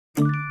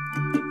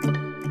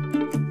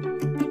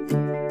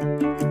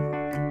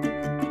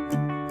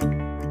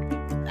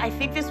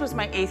think this was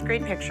my 8th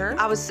grade picture.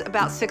 I was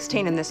about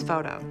 16 in this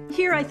photo.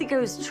 Here, I think I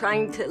was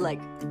trying to, like,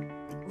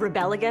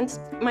 rebel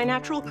against my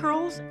natural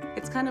curls.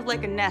 It's kind of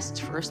like a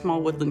nest for a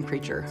small woodland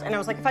creature. And I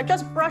was like, if I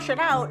just brush it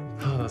out.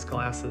 Oh, those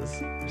glasses.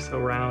 They're so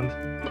round.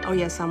 Oh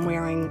yes, I'm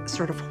wearing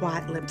sort of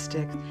white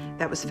lipstick.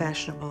 That was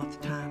fashionable at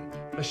the time.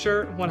 A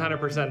shirt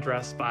 100%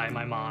 dressed by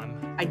my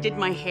mom. I did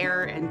my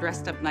hair and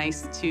dressed up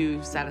nice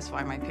to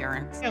satisfy my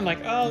parents. I'm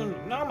like, oh,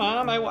 no,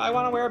 Mom, I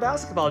want to wear a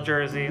basketball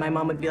jersey. My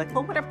mom would be like,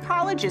 well, what if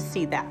colleges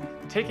see that?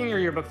 Taking your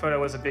yearbook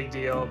photo was a big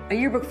deal. A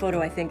yearbook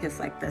photo, I think, is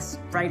like this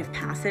rite of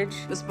passage.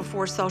 It was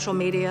before social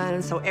media,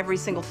 and so every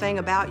single thing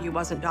about you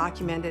wasn't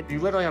documented. You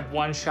literally have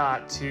one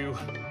shot to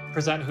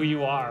present who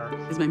you are.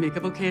 Is my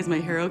makeup okay? Is my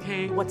hair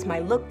okay? What's my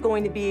look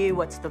going to be?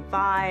 What's the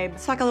vibe?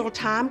 It's like a little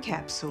time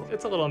capsule.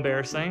 It's a little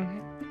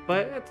embarrassing,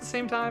 but at the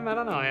same time, I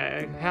don't know.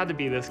 I had to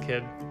be this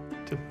kid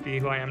to be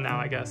who I am now,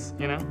 I guess,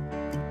 you know?